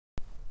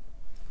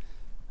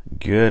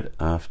Good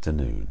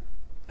afternoon,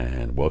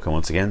 and welcome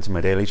once again to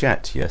my daily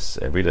chat. Yes,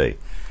 every day.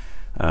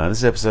 This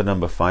is episode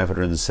number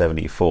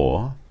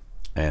 574,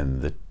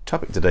 and the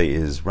topic today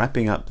is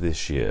wrapping up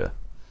this year,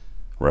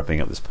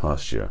 wrapping up this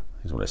past year,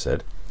 is what I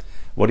said.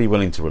 What are you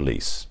willing to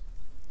release?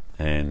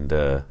 And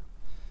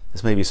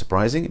this may be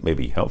surprising, it may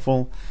be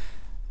helpful,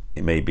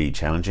 it may be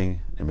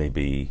challenging, it may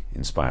be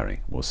inspiring.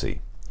 We'll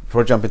see.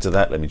 Before I jump into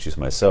that, let me introduce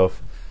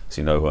myself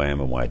so you know who I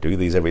am and why I do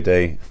these every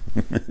day.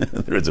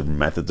 There is a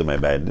method to my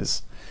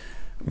madness.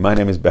 My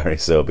name is Barry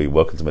Selby.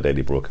 Welcome to my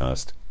daily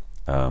broadcast.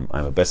 I'm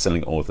a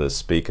best-selling author,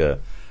 speaker,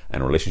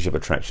 and relationship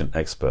attraction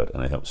expert,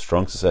 and I help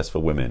strong,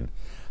 successful women,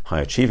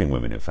 high-achieving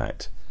women, in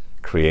fact,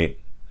 create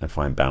and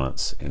find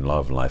balance in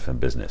love, life, and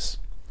business.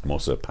 I'm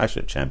also a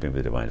passionate champion for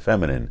the divine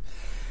feminine,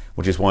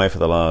 which is why for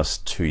the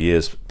last 2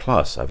 years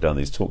plus I've done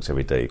these talks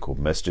every day called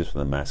Messages from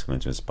the Masculine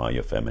to Inspire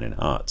Your Feminine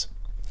Heart.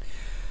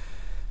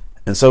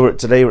 And so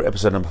today we're at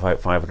episode number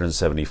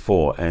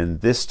 574,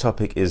 and this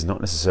topic is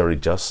not necessarily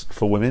just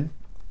for women,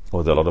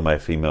 although a lot of my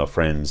female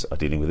friends are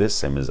dealing with this,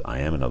 same as I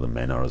am and other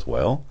men are as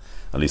well,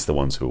 at least the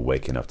ones who are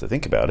awake enough to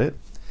think about it.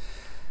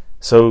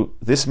 So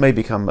this may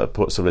become a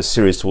sort of a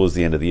series towards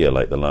the end of the year,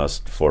 like the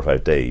last 4 or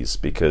 5 days,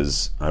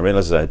 because I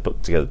realized as I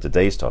put together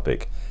today's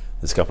topic,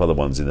 there's a couple other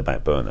ones in the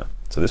back burner.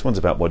 So this one's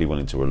about what are you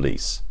willing to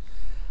release.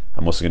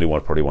 I'm also going to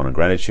do probably one on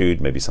gratitude,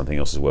 maybe something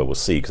else as well, we'll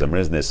see, because I'm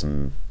realizing there's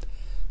some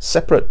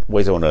separate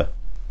ways I want to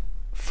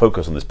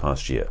focus on this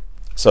past year.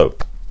 So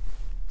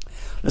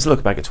let's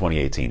look back at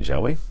 2018,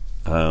 shall we?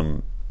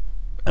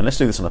 And let's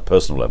do this on a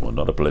personal level,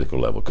 not a political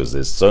level, because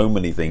there's so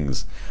many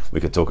things we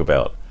could talk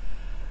about,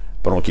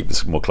 but I want to keep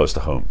this more close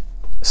to home.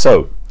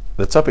 So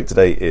the topic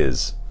today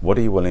is, what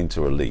are you willing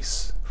to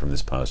release from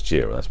this past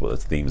year? That's what the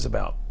theme is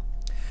about.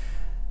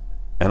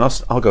 And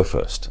I'll go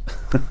first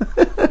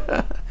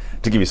to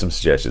give you some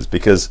suggestions,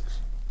 because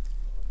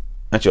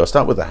actually I'll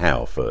start with the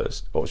how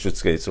first, or I should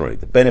say, sorry,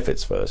 the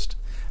benefits first,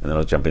 and then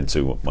I'll jump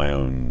into my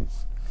own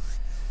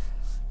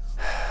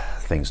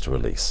things to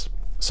release.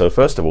 So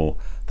first of all,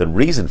 the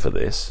reason for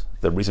this,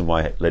 the reason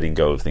why letting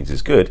go of things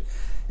is good,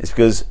 is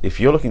because if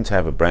you're looking to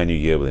have a brand new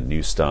year with a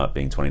new start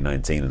being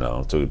 2019, and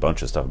I'll do a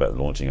bunch of stuff about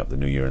launching up the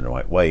new year in the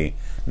right way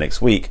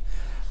next week,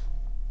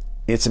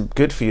 it's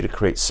good for you to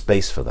create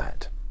space for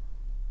that.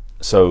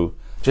 So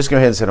just go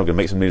ahead and say, I'm going to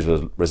make some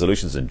new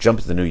resolutions and jump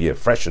into the new year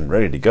fresh and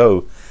ready to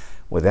go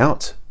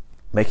without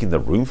making the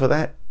room for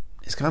that.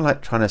 It's kind of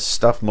like trying to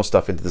stuff more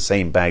stuff into the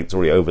same bag that's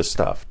already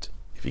overstuffed,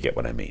 if you get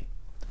what I mean.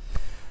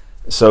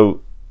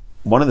 So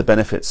one of the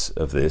benefits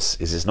of this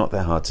is it's not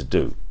that hard to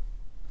do.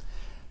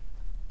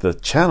 The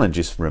challenge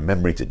is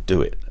remembering to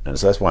do it, and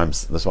so that's why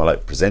I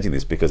like presenting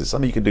this, because it's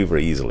something you can do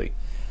very easily.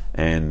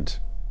 And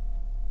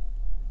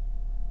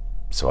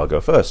so I'll go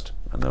first.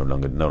 I no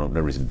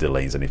reason to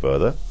delay this any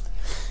further.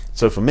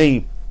 So for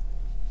me,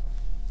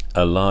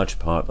 a large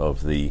part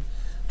of the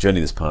journey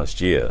this past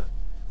year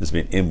has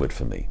been inward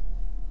for me.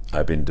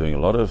 I've been doing a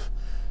lot of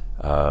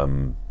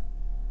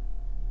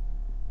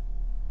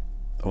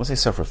I won't say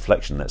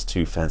self-reflection, that's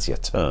too fancy a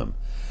term,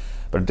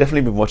 but I've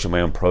definitely been watching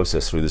my own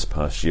process through this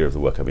past year of the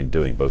work I've been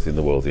doing, both in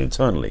the world and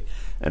internally.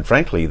 And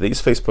frankly,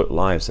 these Facebook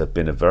Lives have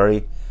been a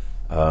very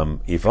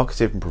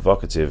evocative and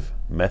provocative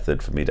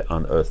method for me to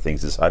unearth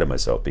things inside of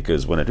myself,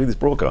 because when I do these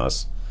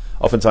broadcasts,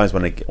 oftentimes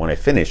when I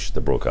finish the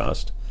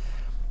broadcast,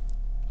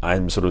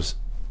 I'm sort of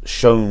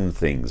shown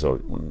things, or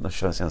not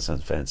shown sounds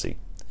fancy.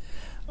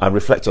 I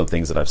reflect on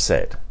things that I've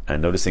said and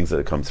notice things that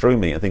have come through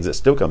me and things that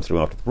still come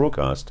through after the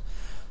broadcast,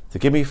 to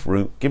give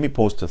me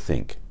pause to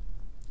think.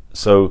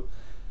 So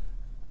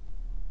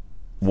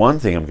one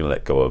thing I'm going to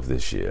let go of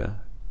this year,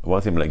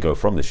 one thing I'm going to let go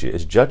from this year,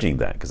 is judging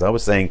that, because I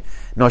was saying,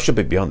 no, I should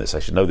be beyond this, I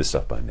should know this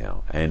stuff by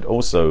now. And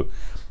also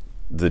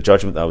the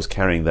judgment that I was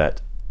carrying,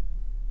 that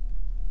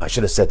I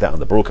should have said that on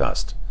the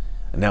broadcast,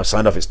 and now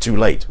signed off it's too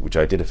late, which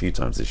I did a few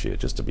times this year,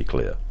 just to be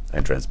clear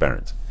and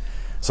transparent.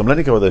 So I'm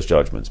letting go of those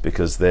judgments,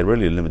 because they're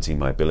really limiting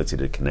my ability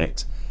to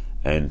connect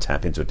and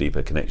tap into a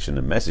deeper connection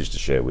and message to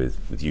share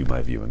with you,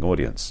 my viewing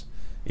audience,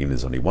 even if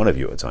there's only one of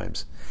you at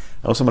times.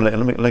 Also, I'm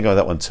letting go of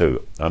that one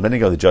too. I'm letting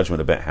go of the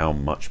judgment about how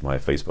much my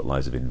Facebook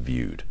Lives have been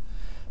viewed,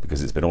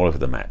 because it's been all over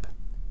the map.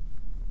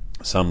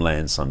 Some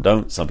land, some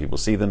don't. Some people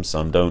see them,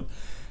 some don't.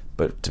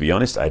 But to be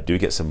honest, I do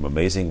get some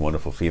amazing,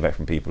 wonderful feedback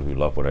from people who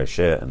love what I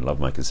share and love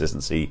my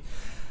consistency,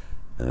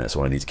 and that's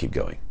why I need to keep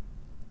going.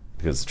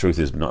 Because the truth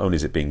is, not only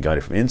is it being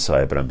guided from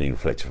inside, but I'm being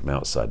reflected from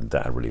outside, and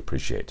that I really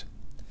appreciate.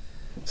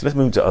 So let's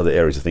move to other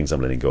areas of things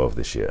I'm letting go of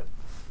this year.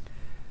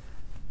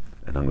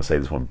 And I'm going to say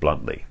this one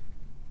bluntly.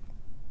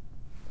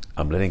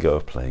 I'm letting go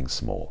of playing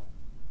small.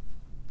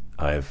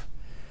 I've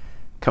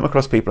come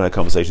across people in our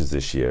conversations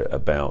this year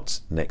about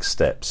next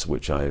steps,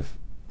 which I've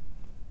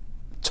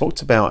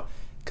talked about,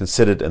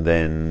 considered, and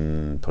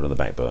then put on the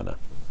back burner.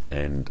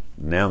 And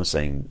now I'm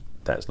saying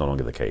that's no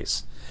longer the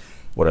case.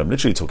 What I'm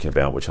literally talking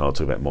about, which I'll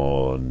talk about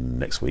more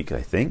next week,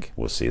 I think,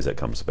 we'll see as that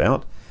comes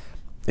about,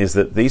 is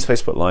that these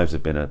Facebook Lives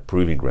have been a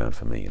proving ground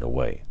for me in a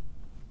way.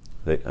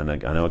 And I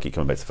know I keep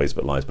coming back to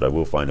Facebook Lives, but I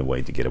will find a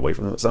way to get away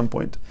from them at some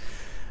point.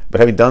 But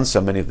having done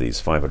so many of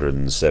these,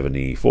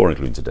 574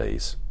 including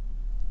today's,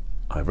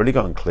 I've really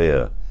gotten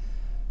clear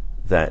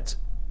that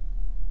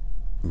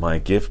my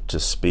gift to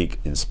speak,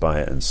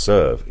 inspire, and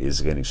serve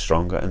is getting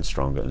stronger and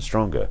stronger and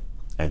stronger.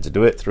 And to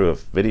do it through a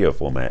video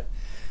format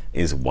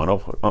is one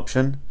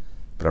option,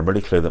 but I'm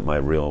really clear that my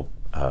real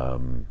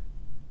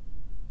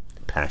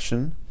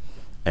passion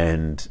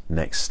and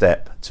next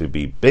step to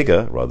be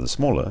bigger rather than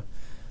smaller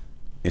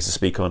is to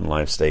speak on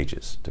live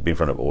stages, to be in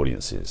front of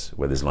audiences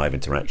where there's live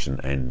interaction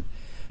and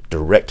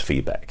direct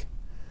feedback.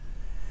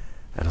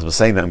 And as I'm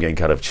saying that, I'm getting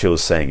kind of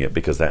chills saying it,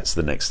 because that's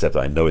the next step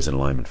that I know is in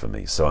alignment for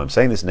me. So I'm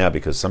saying this now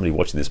because somebody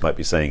watching this might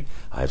be saying,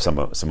 I have an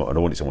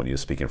audience I want you to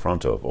speak in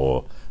front of,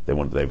 or they've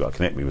got to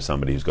connect me with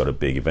somebody who's got a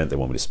big event they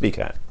want me to speak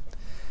at.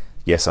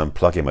 Yes, I'm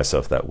plugging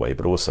myself that way,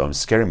 but also I'm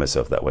scaring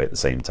myself that way at the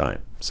same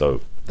time.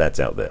 So that's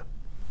out there.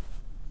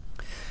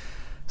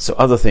 So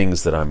other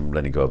things that I'm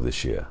letting go of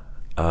this year,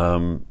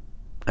 and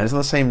it's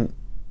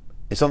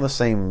on the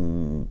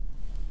same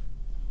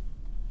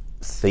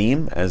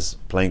theme as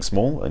playing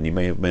small, and you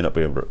may not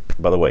be able to,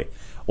 by the way,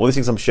 all these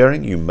things I'm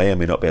sharing you may or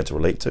may not be able to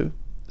relate to,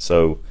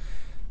 so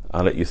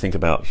I'll let you think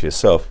about for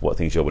yourself what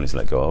things you're willing to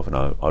let go of, and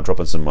I'll drop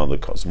on some more of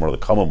the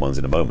common ones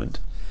in a moment.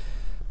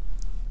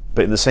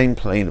 But in the same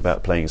plane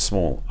about playing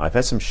small, I've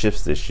had some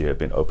shifts this year,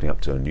 been opening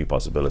up to a new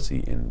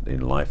possibility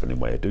in life and in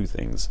the way I do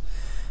things,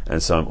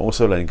 and so I'm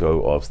also letting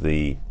go of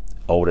the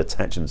old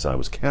attachments I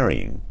was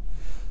carrying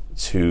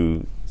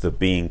to the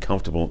being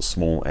comfortable,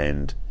 small,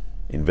 and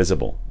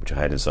invisible, which I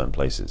had in certain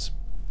places.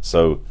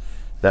 So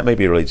that may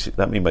be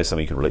something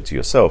you can relate to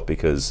yourself,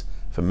 because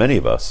for many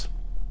of us,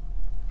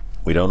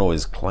 we don't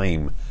always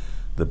claim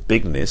the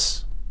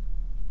bigness,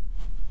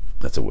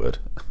 that's a word,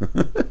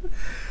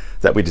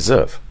 that we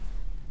deserve.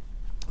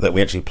 That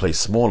we actually play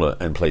smaller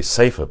and play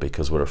safer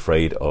because we're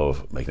afraid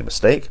of making a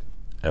mistake,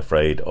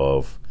 afraid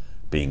of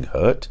being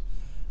hurt,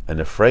 and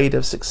afraid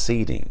of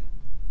succeeding.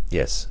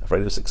 Yes,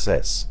 afraid of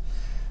success.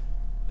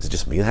 Is it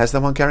just me that has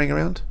that one carrying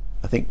around?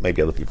 I think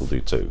maybe other people do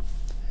too.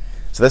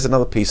 So that's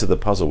another piece of the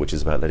puzzle, which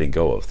is about letting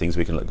go of things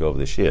we can let go of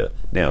this year.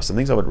 Now, some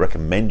things I would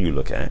recommend you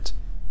look at,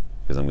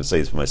 because I'm going to say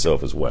this for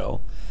myself as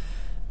well,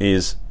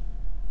 is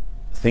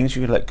things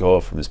you can let go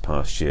of from this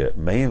past year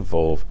may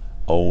involve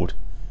old,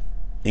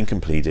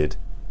 incompleted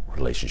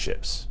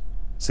relationships.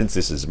 Since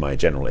this is my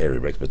general area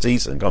of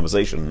expertise and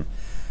conversation,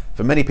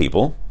 for many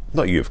people,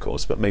 not you of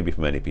course, but maybe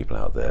for many people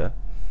out there,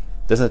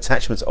 there's an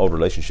attachment to old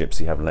relationships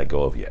you haven't let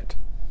go of yet.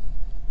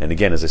 And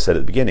again, as I said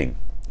at the beginning,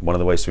 one of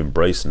the ways to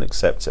embrace and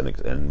accept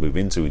and move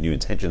into new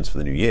intentions for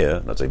the new year,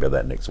 and I'll tell you about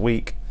that next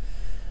week,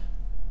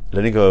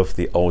 letting go of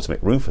the old to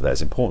make room for that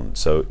is important.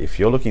 So if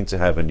you're looking to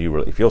have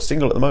if you're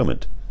single at the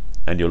moment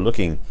and you're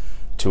looking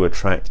to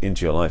attract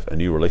into your life a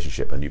new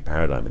relationship, a new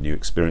paradigm, a new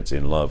experience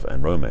in love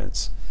and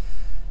romance,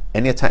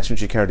 any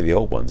attachments you carry to the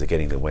old ones are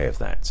getting in the way of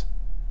that.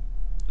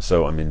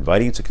 So I'm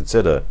inviting you to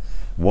consider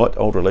what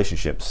old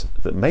relationships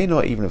that may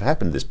not even have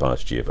happened this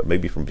past year, but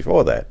maybe from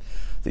before that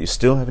you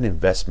still have an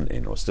investment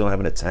in, or still have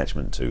an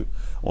attachment to,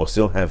 or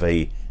still have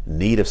a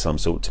need of some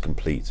sort to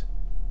complete.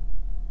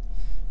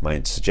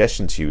 My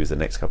suggestion to you is the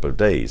next couple of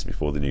days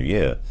before the new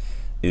year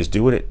is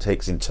do what it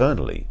takes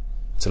internally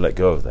to let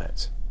go of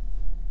that.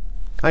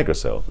 Hi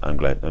Gracel, I'm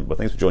glad, well,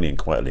 thanks for joining in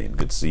quietly, and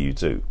good to see you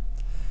too.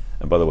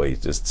 And by the way,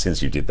 just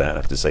since you did that, I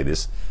have to say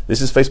this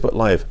is Facebook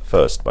Live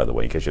first, by the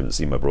way, in case you haven't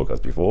seen my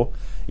broadcast before.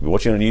 If you're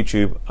watching on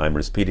YouTube, I'm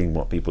repeating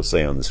what people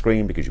say on the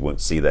screen because you won't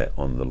see that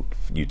on the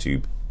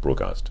YouTube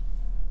broadcast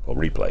or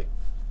replay.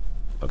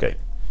 Okay,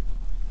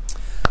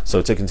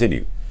 so to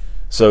continue,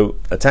 so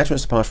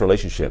attachments to past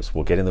relationships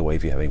will get in the way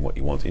of you having what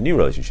you want in new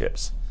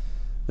relationships.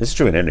 This is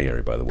true in any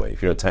area, by the way.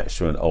 If you're attached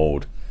to an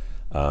old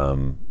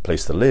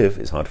place to live,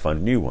 it's hard to find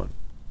a new one.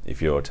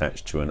 If you're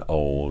attached to an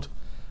old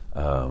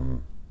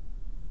well,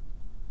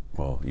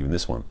 even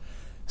this one,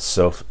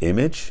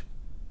 self-image,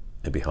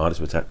 it'd be harder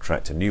to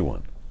attract a new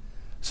one.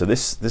 So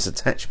this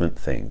attachment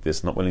thing,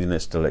 this not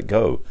willingness to let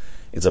go,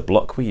 is a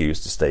block we use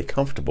to stay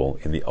comfortable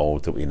in the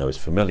old that we know is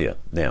familiar.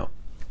 Now,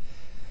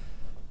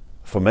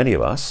 for many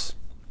of us,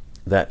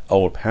 that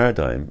old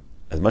paradigm,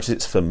 as much as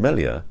it's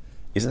familiar,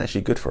 isn't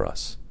actually good for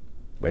us.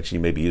 We actually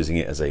may be using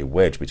it as a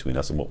wedge between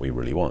us and what we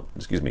really want.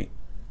 Excuse me.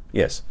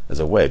 Yes, as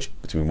a wedge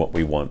between what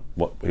we want,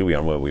 who we are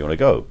and where we want to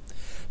go.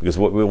 Because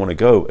what we want to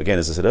go, again,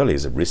 as I said earlier,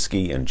 is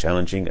risky and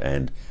challenging,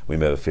 and we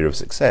may have a fear of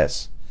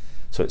success.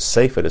 So it's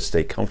safer to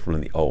stay comfortable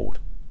in the old,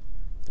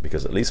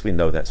 because at least we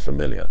know that's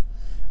familiar,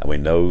 and we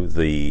know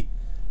the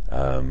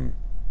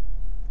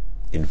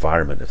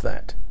environment of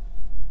that.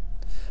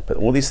 But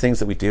all these things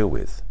that we deal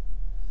with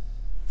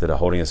that are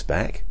holding us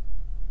back,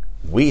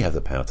 we have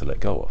the power to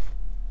let go of.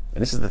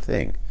 And this is the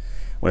thing.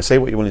 When I say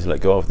what you're willing to let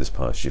go of this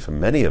past year, for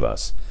many of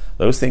us,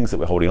 those things that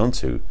we're holding on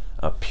to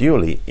are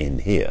purely in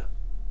here.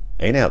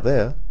 Ain't out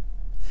there.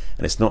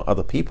 And it's not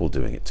other people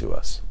doing it to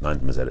us, 9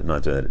 times out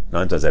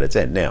of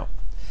 10. Now,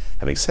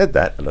 having said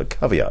that, a little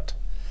caveat.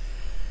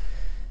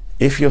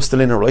 If you're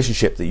still in a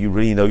relationship that you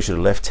really know you should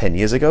have left 10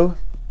 years ago,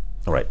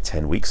 all right,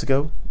 10 weeks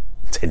ago,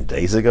 10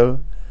 days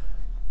ago,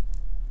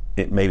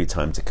 it may be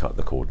time to cut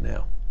the cord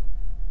now.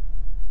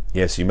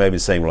 Yes, you may be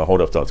saying, well, I'll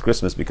hold off till after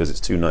Christmas because it's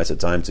too nice a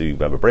time to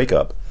have a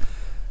breakup.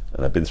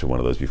 And I've been through one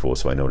of those before,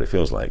 so I know what it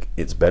feels like.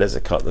 It's better to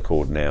cut the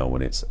cord now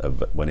when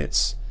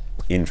it's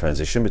in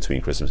transition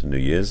between Christmas and New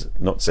Year's.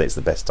 Not to say it's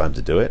the best time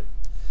to do it,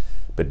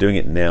 but doing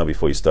it now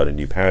before you start a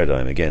new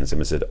paradigm. Again,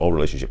 someone said old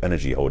relationship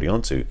energy you're holding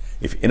on to.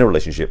 If you're in a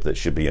relationship that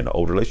should be an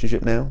old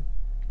relationship now,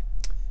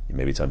 it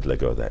may be time to let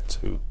go of that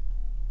too.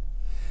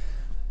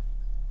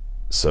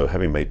 So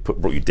having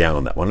brought you down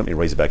on that one, let me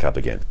raise it back up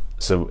again.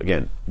 So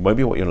again,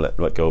 maybe what you're going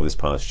to let go of this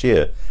past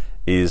year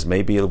is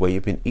maybe the way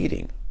you've been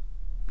eating.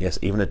 Yes,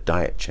 even a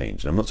diet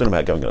change. And I'm not talking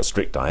about going on a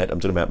strict diet. I'm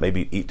talking about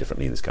maybe eat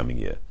differently this coming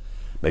year.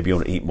 Maybe you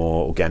want to eat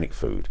more organic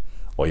food,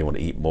 or you want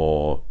to eat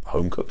more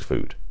home-cooked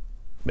food.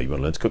 Maybe you want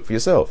to learn to cook for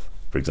yourself,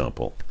 for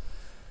example.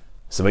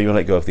 So maybe you want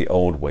to let go of the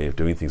old way of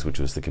doing things, which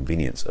was the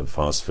convenience of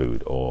fast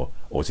food, or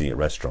eating at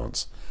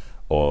restaurants,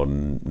 or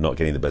not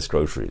getting the best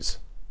groceries.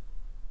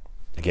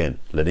 Again,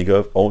 letting go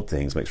of old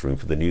things makes room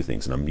for the new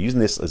things. And I'm using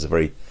this as a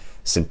very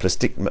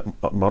simplistic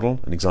model,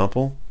 an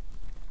example,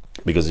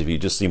 because if you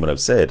just see what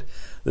I've said,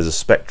 there's a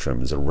spectrum,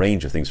 there's a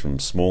range of things from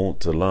small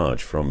to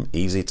large, from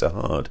easy to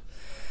hard,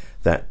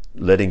 that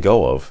letting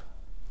go of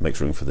makes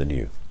room for the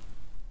new.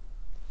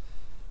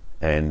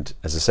 And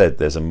as I said,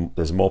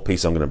 there's more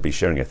piece I'm going to be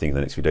sharing, I think, in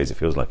the next few days. It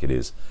feels like it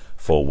is,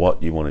 for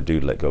what you want to do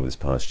to let go of this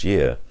past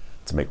year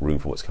to make room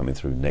for what's coming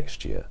through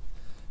next year.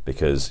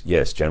 Because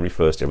yes, January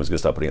 1st, everyone's going to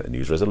start putting out the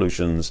news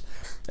resolutions,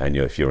 and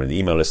if you're in the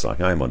email list,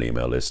 like I'm on the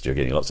email list, you're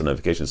getting lots of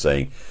notifications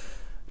saying,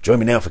 join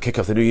me now for kick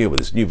off the new year with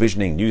this new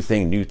visioning, new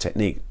thing, new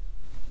technique.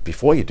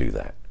 Before you do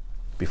that,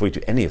 before you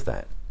do any of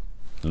that,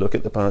 look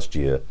at the past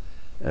year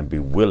and be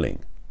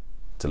willing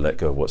to let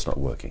go of what's not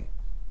working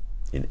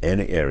in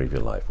any area of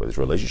your life, whether it's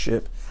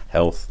relationship,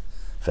 health,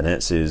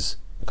 finances,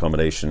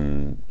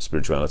 accommodation,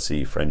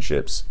 spirituality,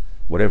 friendships,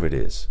 whatever it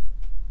is.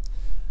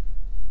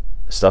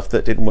 Stuff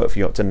that didn't work for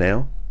you up to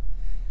now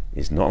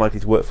is not likely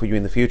to work for you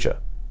in the future.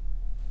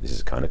 This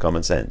is kind of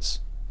common sense,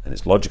 and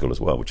it's logical as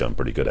well, which I'm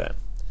pretty good at.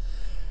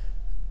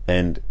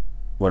 And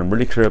what I'm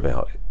really clear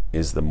about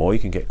is the more you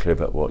can get clear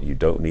about what you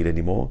don't need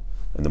anymore,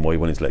 and the more you're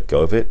willing to let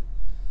go of it,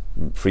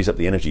 frees up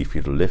the energy for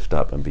you to lift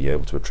up and be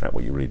able to attract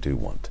what you really do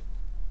want.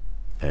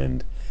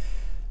 And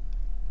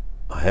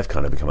I have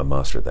kind of become a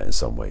master at that in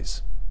some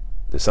ways.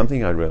 There's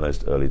something I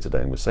realized earlier today,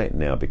 and we'll say it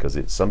now because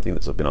it's something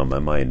that's been on my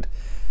mind.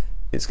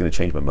 It's going to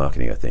change my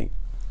marketing, I think.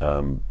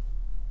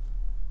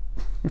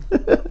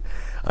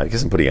 I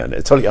guess I'm putting it out.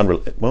 It's totally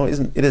unrelated. Well, it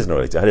isn't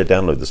related. I had a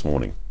download this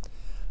morning,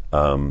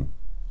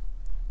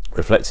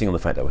 reflecting on the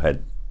fact that I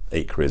had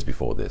 8 careers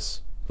before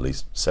this, at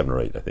least 7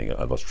 or 8, I think.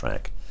 I lost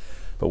track.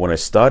 But when I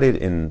started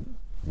in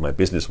my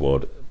business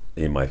world,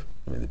 in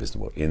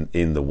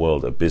the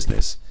world of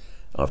business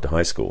after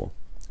high school,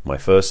 my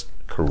first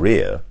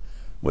career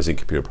was in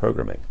computer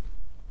programming.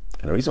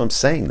 And the reason I'm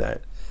saying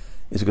that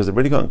is because I've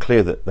really gotten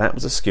clear that that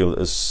was a skill that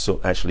has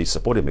actually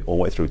supported me all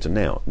the way through to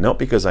now. Not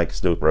because I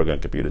still program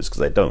computers,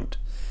 because I don't.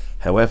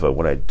 However,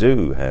 what I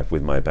do have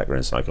with my background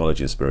in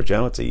psychology and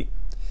spirituality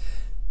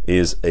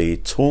is a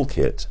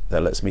toolkit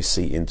that lets me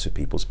see into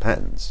people's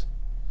patterns.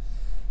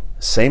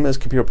 Same as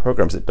computer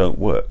programs that don't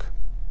work.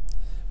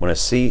 When I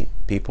see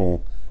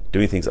people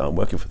doing things that aren't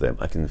working for them,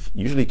 I can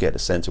usually get a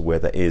sense of where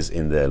that is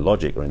in their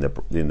logic or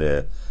in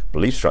their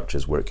belief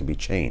structures where it can be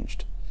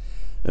changed.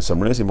 And so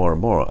I'm realizing more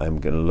and more, I'm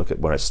going to look at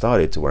where I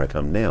started to where I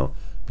come now,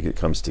 because it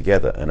comes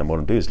together. And what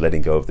I'm doing is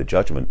letting go of the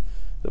judgment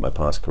that my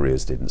past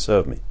careers didn't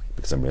serve me,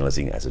 because I'm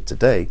realizing as of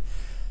today,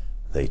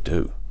 they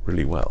do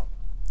really well.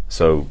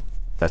 So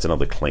that's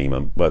another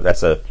claim. Well,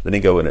 that's a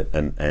letting go and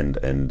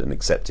an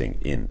accepting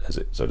in,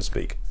 so to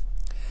speak.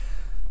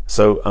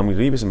 So I'm going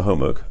to leave you some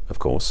homework, of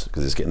course,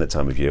 because it's getting that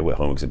time of year where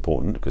homework's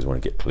important, because we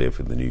want to get clear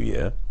for the new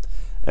year.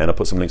 And I'll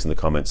put some links in the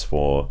comments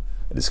for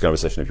a discovery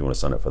session if you want to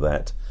sign up for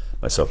that.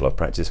 My self-love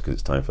practice, because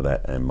it's time for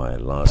that, and my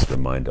last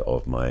reminder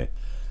of my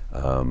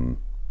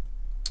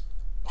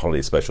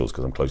holiday specials,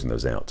 because I'm closing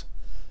those out.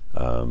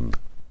 I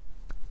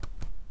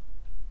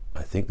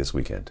think this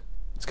weekend.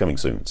 It's coming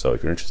soon. So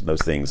if you're interested in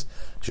those things,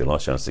 it's your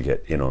last chance to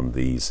get in on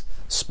these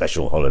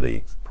special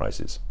holiday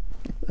prices.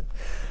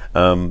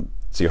 So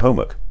your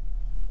homework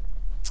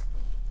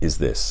is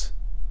this.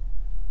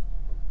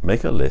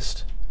 Make a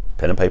list,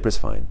 pen and paper is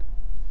fine,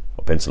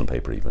 or pencil and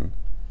paper even,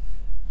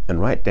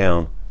 and write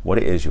down what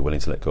it is you're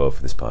willing to let go of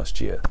for this past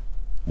year.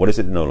 What is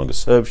it that no longer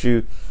serves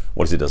you?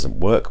 What is it that doesn't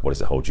work? What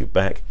does it hold you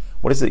back?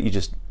 What is it you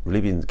just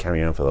really been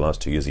carrying on for the last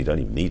 2 years and you don't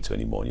even need to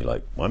anymore? And you're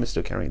like, why am I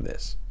still carrying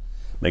this?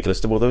 Make a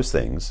list of all those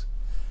things.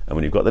 And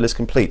when you've got the list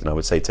complete, and I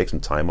would say take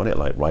some time on it,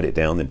 like write it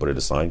down, then put it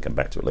aside and come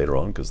back to it later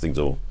on, because things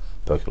will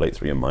percolate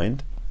through your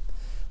mind.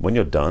 When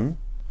you're done,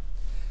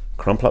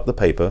 crumple up the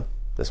paper.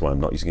 That's why I'm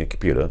not using a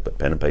computer, but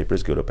pen and paper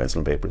is good, or pencil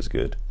and paper is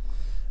good.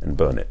 And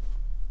burn it.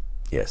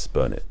 Yes,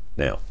 burn it.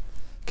 Now,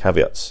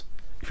 caveats.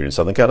 If you're in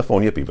Southern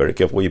California, be very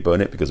careful where you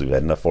burn it, because we've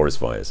had enough forest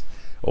fires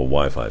or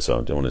wildfires, so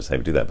I don't want to have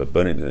you do that. But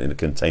burn it in a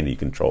container you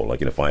control,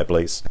 like in a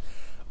fireplace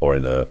or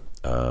in a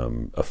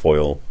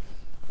foil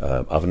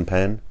oven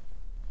pan.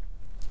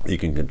 You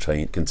can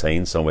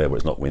contain somewhere where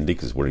it's not windy,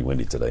 because it's really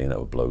windy today, and that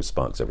would blow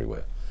sparks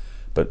everywhere.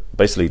 But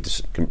basically,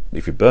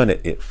 if you burn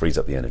it, it frees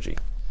up the energy.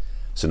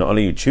 So not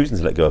only are you choosing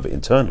to let go of it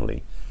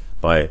internally,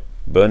 by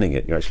burning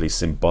it, you're actually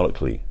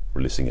symbolically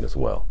releasing it as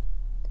well.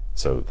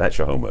 So that's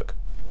your homework.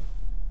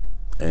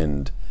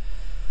 And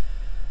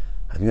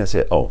I think that's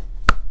it. Oh,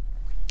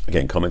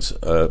 again, comments.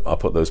 I'll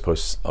put those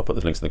posts. I'll put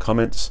the links in the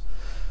comments.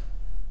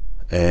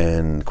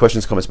 And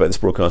questions, comments about this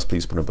broadcast,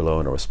 please put them below,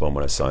 and I'll respond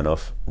when I sign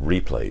off.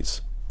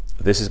 Replays.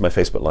 This is my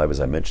Facebook Live,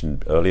 as I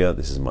mentioned earlier.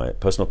 This is my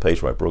personal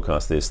page where I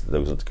broadcast this.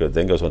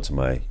 Then goes on to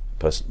my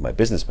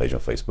business page on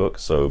Facebook.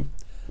 So,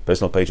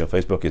 personal page on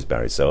Facebook is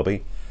Barry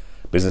Selby.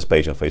 Business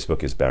page on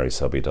Facebook is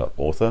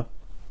barryselby.author.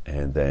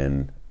 And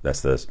then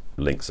that's the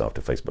links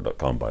after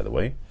facebook.com, by the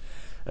way.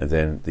 And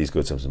then these go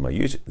into my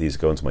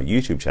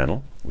YouTube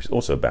channel, which is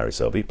also Barry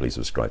Selby. Please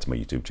subscribe to my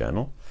YouTube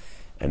channel.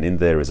 And in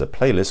there is a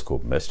playlist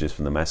called Messages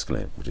from the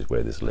Masculine, which is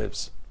where this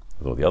lives,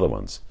 with all the other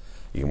ones.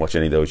 You can watch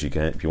any of those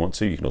if you want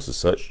to. You can also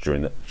search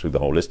through the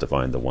whole list to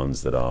find the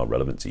ones that are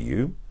relevant to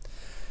you.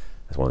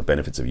 That's one of the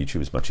benefits of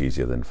YouTube. It's much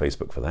easier than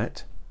Facebook for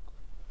that.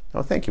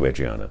 Oh, thank you,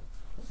 Adriana.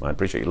 I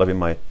appreciate you loving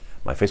my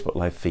Facebook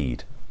Live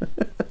feed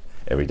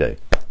every day.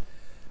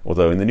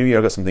 Although in the new year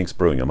I've got some things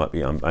brewing. I'm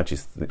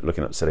actually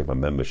looking at setting up a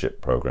membership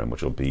program,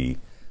 which will be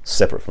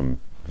separate from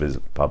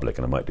public,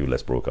 and I might do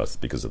less broadcasts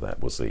because of that.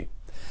 We'll see.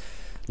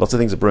 Lots of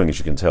things are brewing, as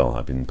you can tell.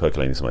 I've been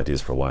percolating some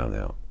ideas for a while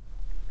now.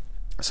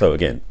 So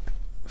again,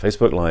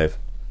 Facebook Live,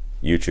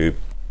 YouTube,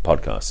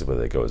 podcasts is where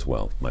they go as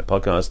well. My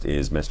podcast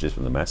is Messages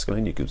from the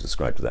Masculine. You can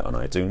subscribe to that on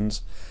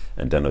iTunes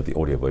and download the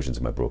audio versions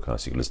of my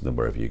broadcasts. You can listen to them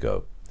wherever you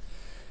go.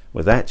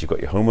 With that, you've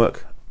got your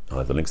homework. I'll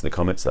have the links in the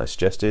comments that I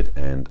suggested,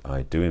 and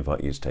I do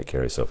invite you to take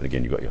care of yourself. And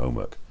again, you've got your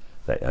homework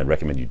that I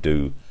recommend you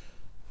do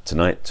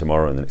tonight,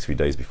 tomorrow, and the next few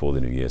days before the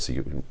new year, so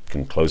you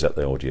can close out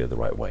the audio the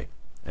right way.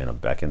 And I'm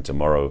back in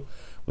tomorrow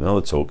with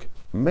another talk,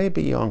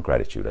 maybe on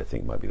gratitude. I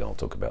think maybe I'll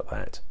talk about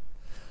that.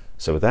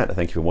 So with that, I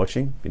thank you for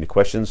watching. If you have any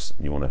questions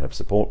and you want to have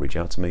support, reach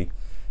out to me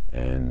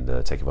and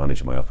take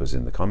advantage of my offers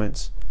in the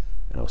comments.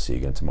 And I'll see you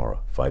again tomorrow,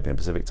 5 p.m.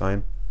 Pacific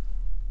time,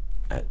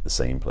 at the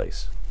same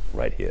place,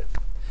 right here.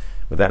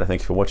 With that, I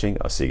thank you for watching.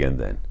 I'll see you again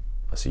then.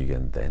 I'll see you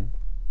again then.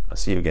 I'll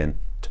see you again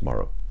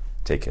tomorrow.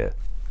 Take care.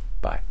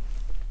 Bye.